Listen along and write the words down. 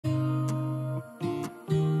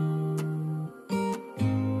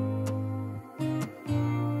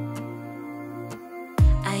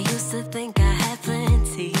think I had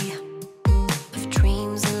plenty of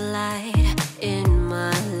dreams and light in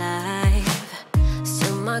my life.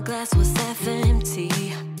 Still my glass was half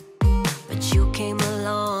empty, but you came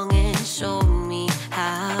along and showed me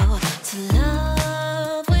how to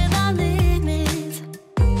love without limits,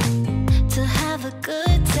 to have a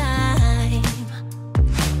good time.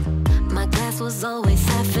 My glass was always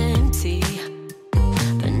half empty,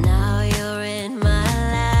 but now you're in my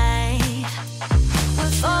life. We're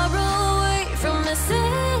far away from the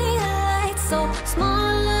city lights, so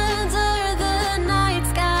small under the night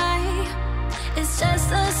sky. It's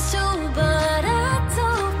just us two, but I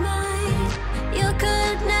don't mind. You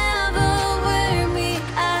could never wear me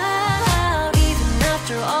out. Even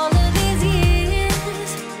after all of these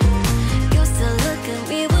years, you still look at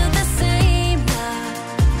me with the same love.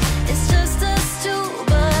 It's just us two,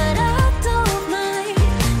 but I don't mind.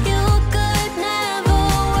 You could never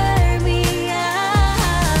wear me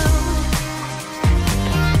out.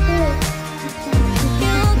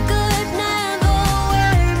 You could never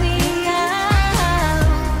wear me out.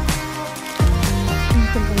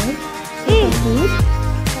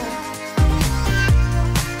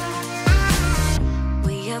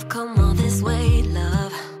 We have come all this way,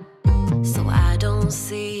 love, so I don't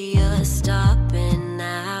see us stopping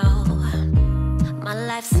now. My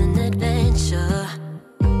life's an adventure,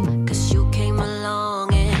 'cause you came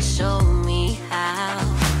along and showed me how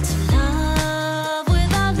to love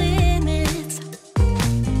without limits,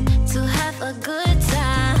 to have a good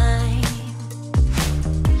time.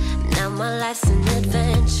 Now my life's an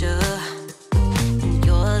adventure, and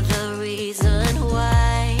you're the reason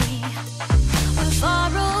why. We're far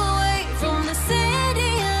away from the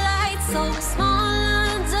city lights, so small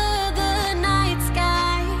under the night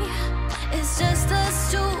sky. It's just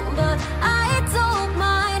us two, but I don't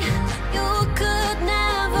mind. You could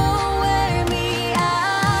never wear me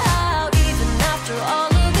out. Even after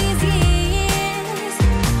all of these years,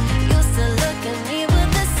 you still look at me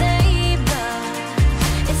with the same love.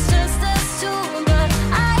 It's just us two, but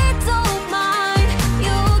I don't mind.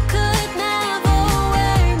 You could never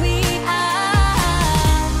wear me out.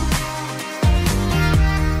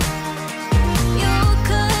 You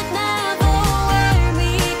could never wear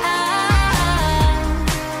me out.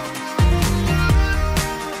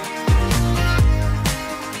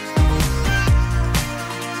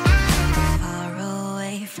 Far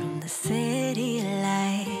away from the city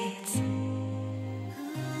lights.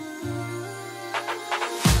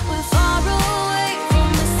 We're far away from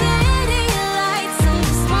the city lights, so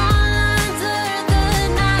small under the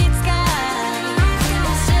night sky.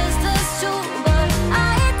 It's just us two, but I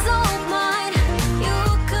don't mind. You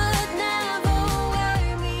could never wear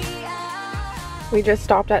me out. We just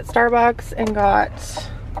stopped at Starbucks and got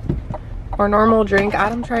our normal drink.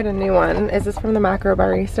 Adam tried a new one. Is this from the Macro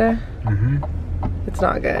Barista? It's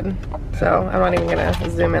not good, so I'm not even gonna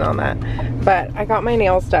zoom in on that. But I got my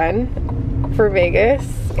nails done for Vegas,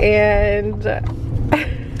 and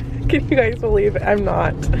can you guys believe I'm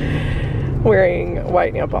not wearing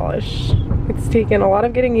white nail polish? It's taken a lot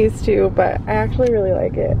of getting used to, but I actually really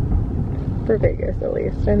like it for Vegas, at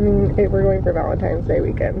least. I mean, we're going for Valentine's Day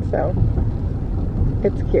weekend, so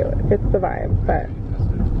it's cute. It's the vibe. But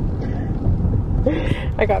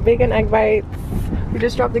I got bacon egg bites. We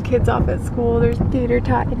just dropped the kids off at school. There's tater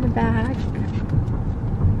tot in the back.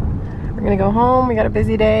 We're gonna go home. We got a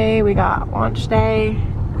busy day. We got launch day.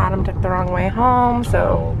 Adam took the wrong way home,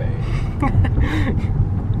 so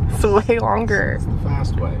it's way longer. It's the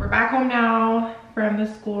fast way. We're back home now from the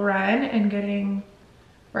school run and getting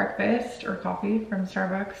breakfast or coffee from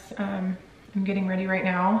Starbucks. I'm getting ready right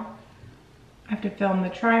now. I have to film the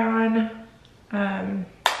try-on.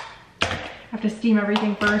 I have to steam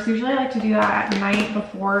everything first. Usually I like to do that at night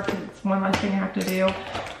before, because it's one less thing I have to do.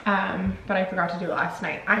 But I forgot to do it last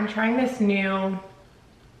night. I'm trying this new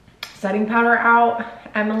setting powder out.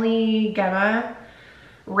 Emily Gemma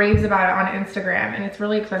raves about it on Instagram, and it's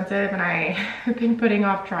really expensive, and I have been putting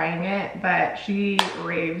off trying it, but she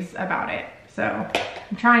raves about it. So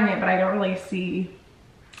I'm trying it, but I don't really see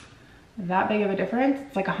that big of a difference.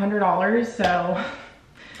 It's like $100, so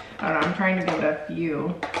I don't know. I'm trying to give it a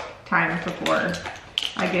few times before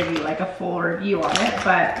I give you like a full review on it,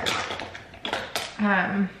 but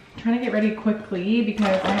trying to get ready quickly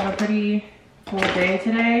because I have a pretty full day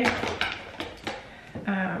today.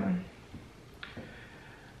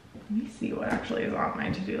 Let me see what actually is on my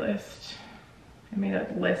to-do list. I made a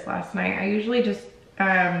list last night. I usually just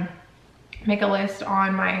make a list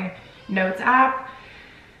on my notes app.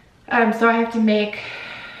 So I have to make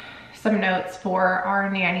some notes for our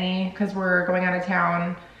nanny because we're going out of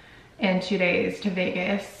town in 2 days to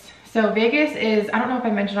Vegas. So Vegas is, I don't know if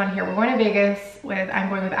I mentioned on here, we're going to Vegas I'm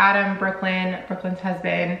going with Adam, Brooklyn's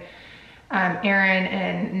husband, Aaron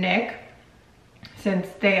and Nick, since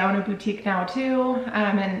they own a boutique now too.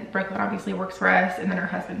 And Brooklyn obviously works for us, and then her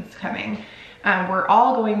husband's coming. We're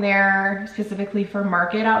all going there specifically for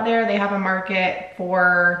market out there. They have a market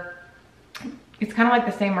for, it's kind of like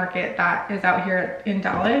the same market that is out here in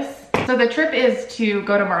Dallas. So the trip is to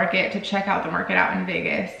go to market, to check out the market out in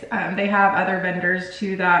Vegas. They have other vendors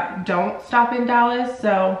too that don't stop in Dallas,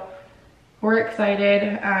 so we're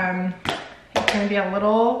excited. It's gonna be a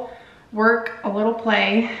little work, a little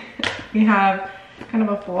play. We have kind of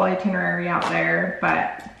a full itinerary out there,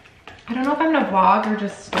 but I don't know if I'm gonna vlog or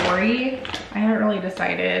just story. I haven't really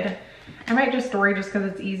decided. I might just story just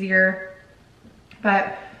because it's easier,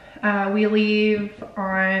 but we leave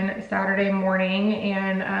on Saturday morning,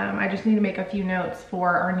 and I just need to make a few notes for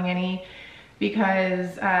our nanny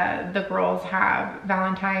because the girls have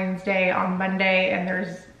Valentine's Day on Monday, and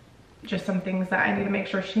there's just some things that I need to make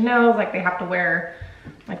sure she knows, like they have to wear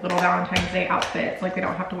like little Valentine's Day outfits, like they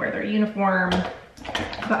don't have to wear their uniform.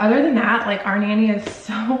 But other than that, like our nanny is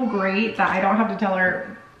so great that I don't have to tell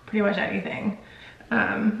her pretty much anything.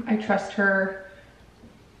 I trust her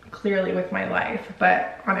clearly with my life,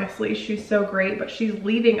 but honestly she's so great. But she's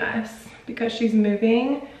leaving us because she's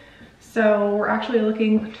moving, so we're actually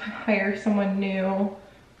looking to hire someone new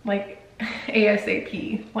like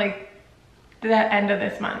ASAP, like the end of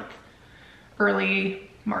this month,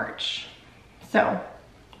 early March. So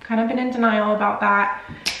kind of been in denial about that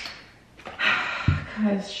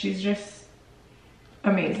because she's just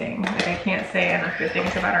amazing. Like I can't say enough good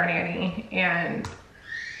things about our nanny, and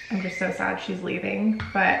I'm just so sad she's leaving.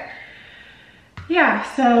 But yeah,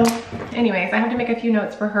 so anyways, I have to make a few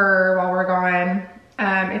notes for her while we're gone.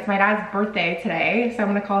 It's my dad's birthday today, so I'm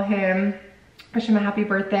gonna call him, wish him a happy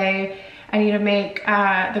birthday. I need to make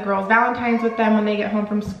the girls Valentine's with them when they get home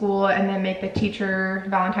from school, and then make the teacher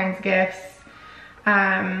Valentine's gifts.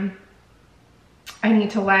 I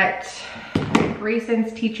need to let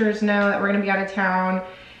Grayson's teachers know that we're gonna be out of town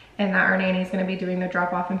and that our nanny's gonna be doing the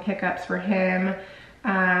drop off and pickups for him.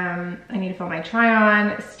 I need to film my try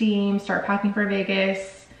on, steam, start packing for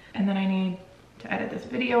Vegas, and then I need to edit this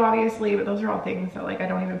video obviously, but those are all things that like I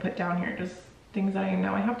don't even put down here, just things that I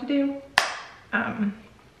know I have to do.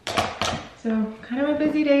 So kind of a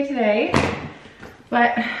busy day today,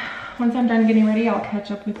 but once I'm done getting ready, I'll catch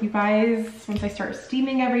up with you guys once I start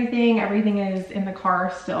steaming everything. Everything is in the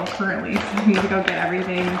car still currently, so I need to go get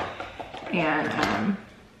everything and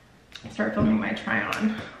start filming my try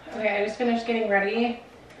on. Okay, I just finished getting ready.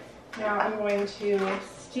 Now I'm going to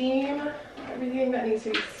steam everything that needs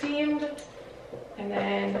to be steamed, and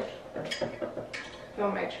then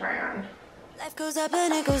film my try on. Life goes up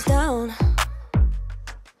and it goes down.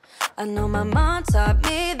 I know my mom taught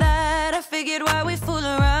me that. I figured why we fool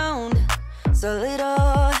around so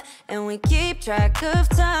little, and we keep track of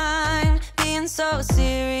time, being so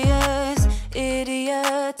serious,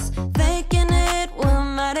 idiots, thinking it will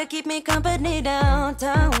matter, keep me company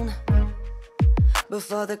downtown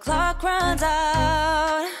before the clock runs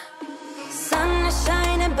out. Sun is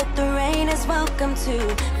shining, but the rain is welcome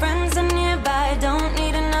too. Friends are nearby, don't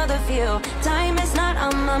need another view. Time is not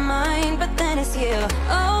on my mind, but then it's you.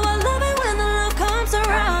 Oh, I love it when the love comes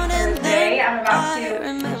around. And today I'm about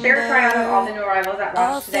to share a try on of all the new arrivals at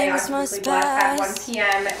launch today on Weekly Bless at 1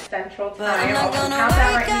 p.m. Central Time. I'll count down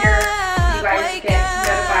right here so you guys get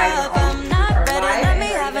notified when all these are live and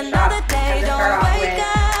ready to shop. I'm going to start off with this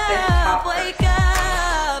top first.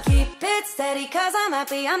 Steady, cause I'm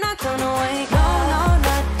happy, I'm not gonna wake up. No,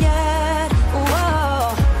 not yet.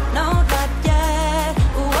 Whoa, no, not yet.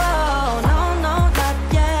 Whoa, no, not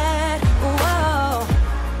yet. Whoa,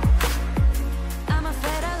 I'm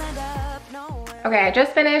afraid I'll end up nowhere. Okay, I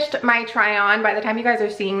just finished my try on. By the time you guys are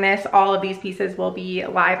seeing this, all of these pieces will be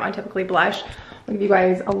live on Typically Blush. I'll give you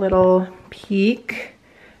guys a little peek.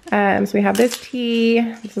 So we have this tee.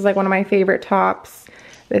 This is like one of my favorite tops.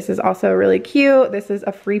 This is also really cute. This is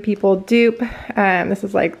a Free People dupe. This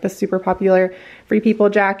is like the super popular Free People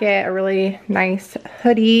jacket, a really nice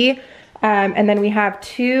hoodie. And then we have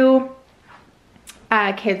two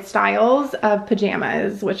kid styles of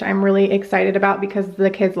pajamas, which I'm really excited about because the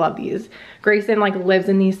kids love these. Grayson like lives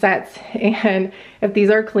in these sets, and if these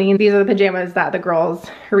are clean, these are the pajamas that the girls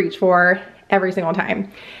reach for every single time.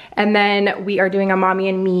 And then we are doing a Mommy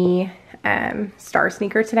and Me star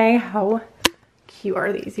sneaker today. How cute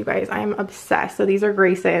are these, you guys? I'm obsessed. So these are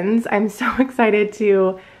Grayson's. I'm so excited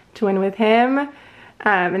to twin with him.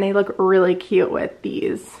 And they look really cute with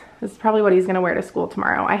these. This is probably what he's gonna wear to school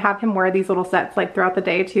tomorrow. I have him wear these little sets like throughout the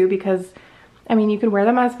day too, because I mean, you could wear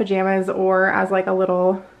them as pajamas or as like a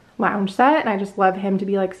little lounge set, and I just love him to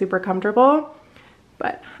be like super comfortable.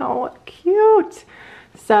 But how cute.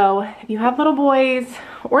 So if you have little boys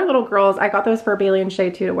or little girls, I got those for Bailey and Shay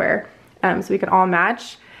too to wear, so we could all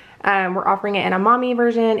match. We're offering it in a mommy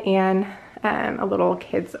version and a little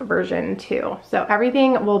kids version too. So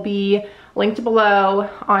everything will be linked below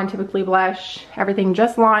on Typically Blush. Everything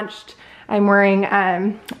just launched. I'm wearing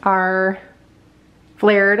our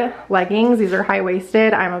flared leggings. These are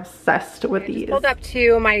high-waisted. I'm obsessed with these. Pulled up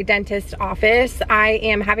to my dentist office. I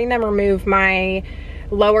am having them remove my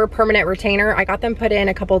lower permanent retainer. I got them put in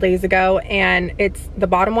a couple days ago, and the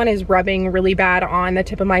bottom one is rubbing really bad on the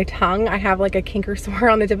tip of my tongue. I have like a kink or sore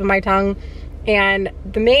on the tip of my tongue, and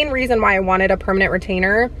the main reason why I wanted a permanent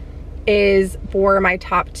retainer is for my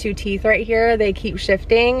top 2 teeth right here. They keep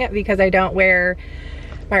shifting because I don't wear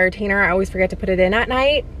my retainer. I always forget to put it in at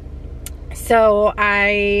night. So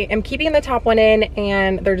I am keeping the top one in,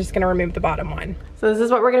 and they're just gonna remove the bottom one. So this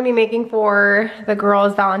is what we're gonna be making for the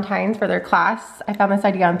girls' Valentine's for their class. I found this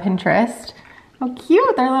idea on Pinterest. How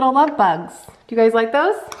cute, they're little love bugs. Do you guys like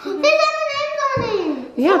those? There's M&Ms on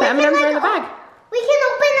it. Yeah, the M&Ms are in the bag. We can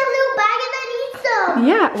open a little bag and then eat some.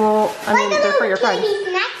 Yeah, well, I mean, they're for your friends.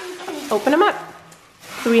 Open them up.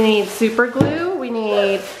 So we need super glue, we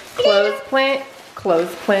need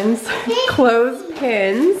clothespins.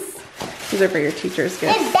 These are for your teacher's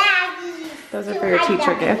gifts. Those are for your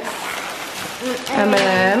teacher gifts.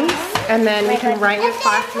 M&Ms. And then we can write your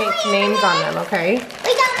classmates' names on them, okay?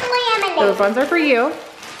 Those ones are for you.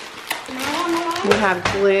 We have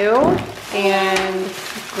glue and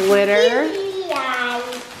glitter.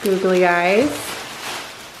 Googly eyes.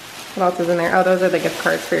 What else is in there? Oh, those are the gift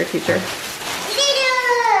cards for your teacher.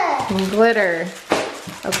 And glitter.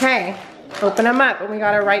 Okay, open them up. And we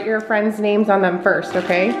gotta write your friends' names on them first,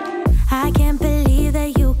 okay? I can't believe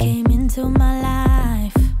that you came into my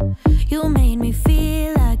life. You made me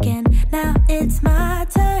feel again. Now it's my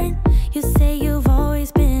turn. You say you've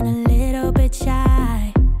always been a little bit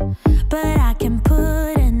shy, but I can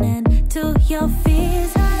put an end to your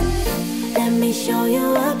fears. Let me show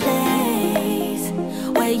you a place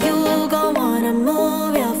where you gon' wanna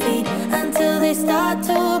move your feet until they start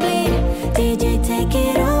to bleed. DJ, take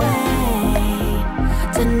it away.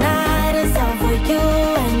 Tonight is all for you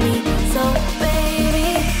and me. So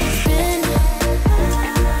baby, spin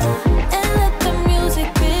and let the music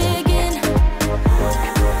begin.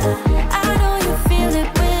 I know you feel it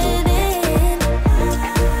within,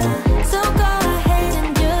 so go ahead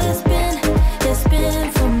and just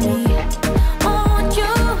spin for me. Won't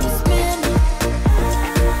you spin?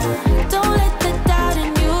 Don't let the doubt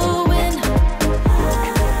in you win.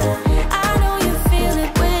 I know you feel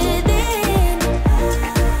it within,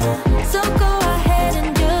 so go ahead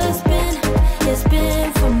and just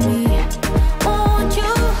spin for me. Won't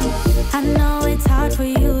you? I know it's hard for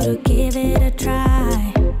you to give it a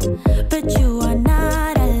try, but you are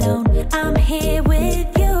not alone. I'm here with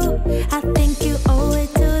you. I think you owe it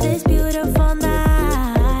to this beautiful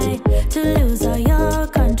night to lose all your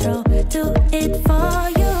control. Do it for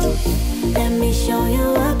you. Let me show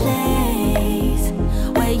you a place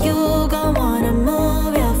where you gon' wanna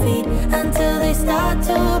move your feet until they start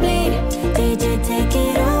to bleed. DJ, take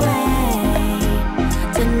it away.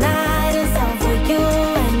 Tonight is all for you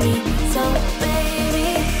and me. So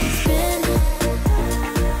baby, spin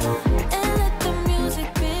and let the music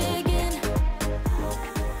begin.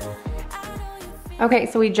 Okay,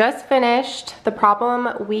 so we just finished. The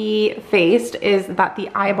problem we faced is that the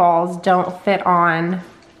eyeballs don't fit on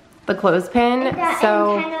the clothespin.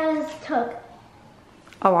 So Antennas took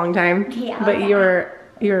a long time. Yeah. But you were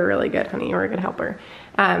really good, honey. You were a good helper.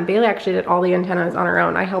 Bailey actually did all the antennas on her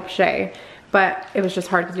own. I helped Shay, but it was just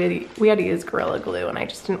hard to do. We had to use Gorilla Glue, and I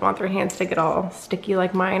just didn't want their hands to get all sticky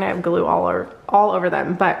like mine. I have glue all over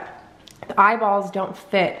them, but the eyeballs don't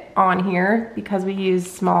fit on here because we use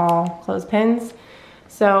small clothespins.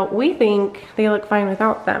 So we think they look fine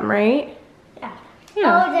without them, right? Yeah.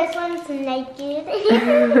 Yeah. Oh, this one's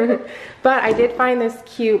naked. But I did find this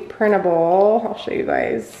cute printable. I'll show you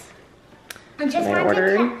guys. I just I want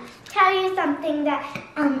ordered. to tell you something that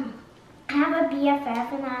I have a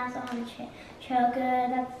BFF and I was on Choga.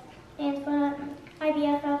 That's and for my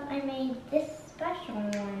BFF I made this special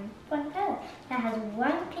one for her that has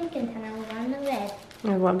one pink antenna and one red.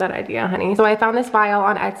 I love that idea, honey. So I found this file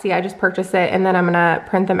on Etsy. I just purchased it, and then I'm gonna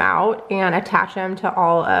print them out and attach them to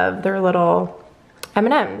all of their little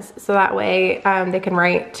M&Ms. So that way they can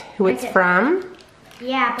write who it's from.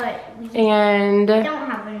 Yeah, but we And don't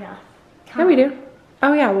have enough time. yeah, we do.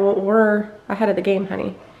 Oh yeah, well, we're ahead of the game,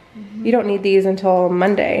 honey. You don't need these until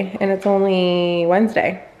Monday, and it's only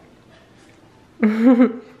Wednesday.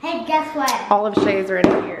 Hey, guess what? All of Shay's are in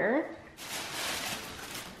here.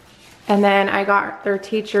 And then I got their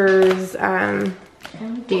teachers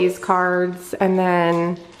these cards, and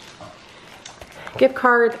then gift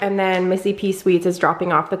cards, and then Missy P Sweets is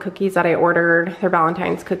dropping off the cookies that I ordered. They're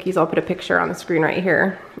Valentine's cookies. I'll put a picture on the screen right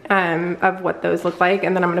here of what those look like,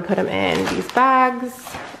 and then I'm gonna put them in these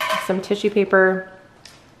bags, some tissue paper,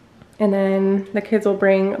 and then the kids will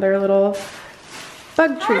bring their little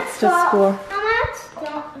bug treats to school. How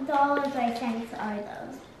much dollars I think are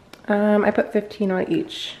those? I put 15 on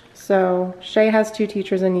each. So Shay has 2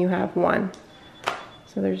 teachers and you have 1.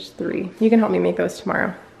 So there's 3. You can help me make those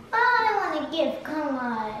tomorrow. I want a gift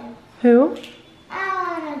card. Who?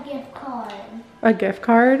 I want a gift card. A gift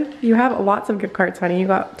card? You have lots of gift cards, honey. You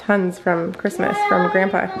got tons from Christmas from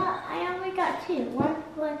Grandpa. I only got 2. One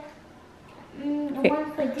for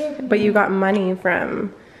Disney. But you got money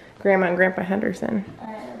from Grandma and Grandpa Henderson.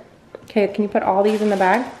 Okay, can you put all these in the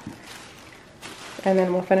bag? And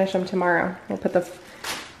then we'll finish them tomorrow. We'll put the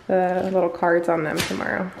little cards on them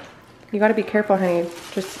tomorrow. You gotta be careful, honey.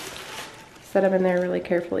 Just set them in there really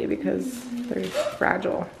carefully because they're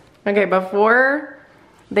fragile. Okay, before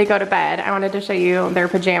they go to bed, I wanted to show you their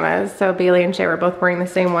pajamas. So Bailey and Shay were both wearing the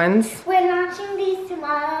same ones. We're launching these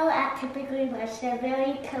tomorrow at Typically Lush. They're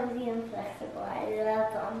very cozy and flexible. I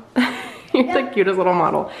love them. You're the cutest little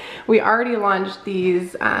model. We already launched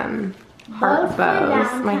these heart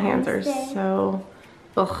bows. My hands are so,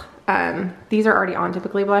 ugh. These are already on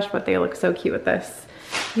Typically Blush, but they look so cute with this.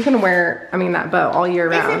 You can wear, that bow all year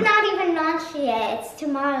round. This is not even launched yet. It's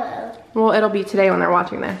tomorrow. Well, it'll be today when they're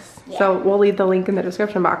watching this. Yeah. So we'll leave the link in the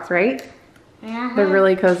description box, right? They're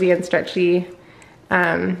really cozy and stretchy.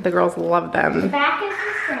 The girls love them. The back is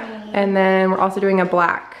the same. And then we're also doing a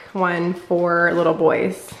black one for little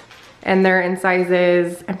boys. And they're in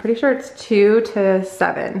sizes, I'm pretty sure it's 2 to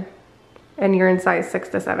 7. And you're in size 6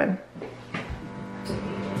 to 7.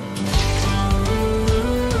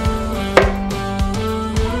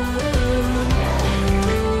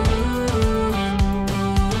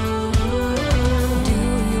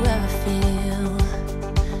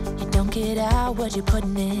 What you're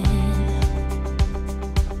putting in,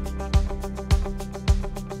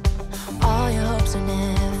 all your hopes and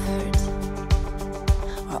efforts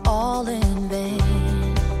are all in vain.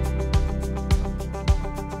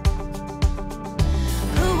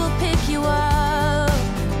 Who will pick you up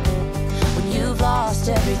when you've lost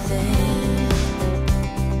everything?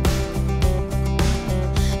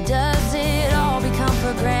 Does it all become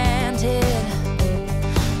for granted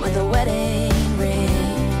with a wedding ring?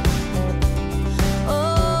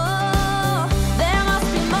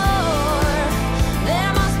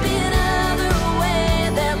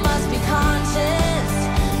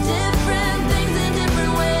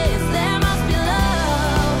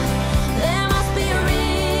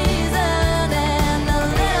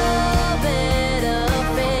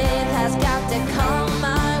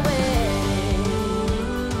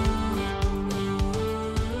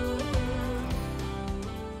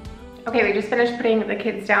 Okay, we just finished putting the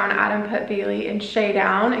kids down. Adam put Bailey and Shay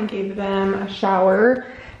down and gave them a shower.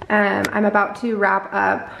 I'm about to wrap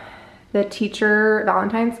up the teacher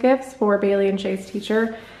Valentine's gifts for Bailey and Shay's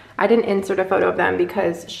teacher. I didn't insert a photo of them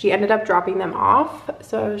because she ended up dropping them off.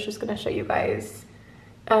 So I was just gonna show you guys.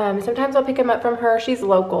 Sometimes I'll pick them up from her. She's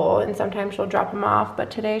local and sometimes she'll drop them off,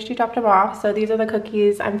 but today she dropped them off. So these are the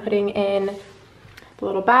cookies I'm putting in the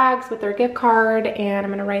little bags with their gift card, and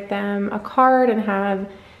I'm gonna write them a card and have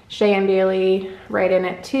Shay and Bailey write in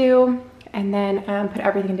it too, and then put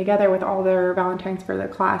everything together with all their Valentines for their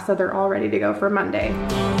class so they're all ready to go for Monday.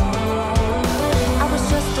 I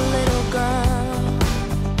was just a little girl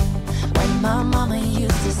when my mama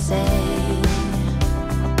used to say,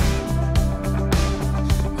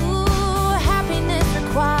 ooh, happiness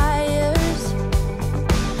requires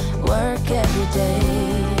work every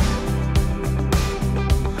day.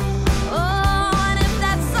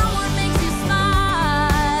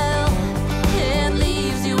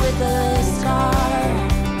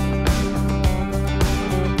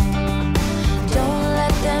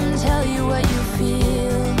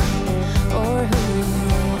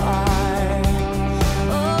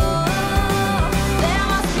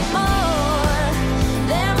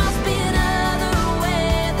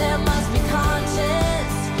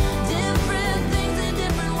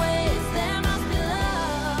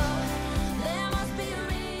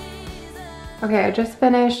 Okay, I just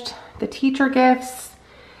finished the teacher gifts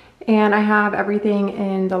and I have everything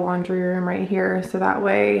in the laundry room right here, so that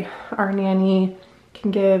way our nanny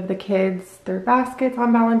can give the kids their baskets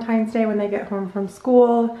on Valentine's Day when they get home from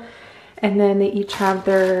school, and then they each have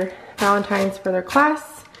their Valentines for their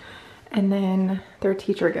class and then their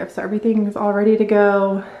teacher gifts. So everything is all ready to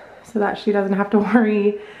go so that she doesn't have to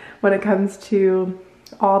worry when it comes to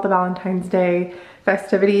all the Valentine's Day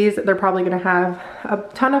festivities. They're probably gonna have a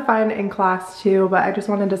ton of fun in class too, but I just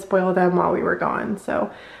wanted to spoil them while we were gone.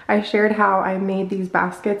 So I shared how I made these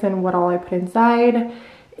baskets and what all I put inside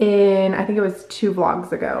in, I think it was 2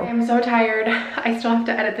 vlogs ago. I'm so tired. I still have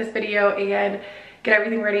to edit this video and get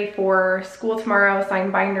everything ready for school tomorrow,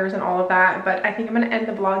 sign binders and all of that. But I think I'm gonna end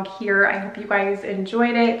the vlog here. I hope you guys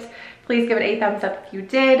enjoyed it. Please give it a thumbs up if you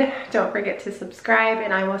did. Don't forget to subscribe,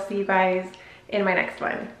 and I will see you guys in my next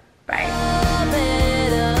one. Bye.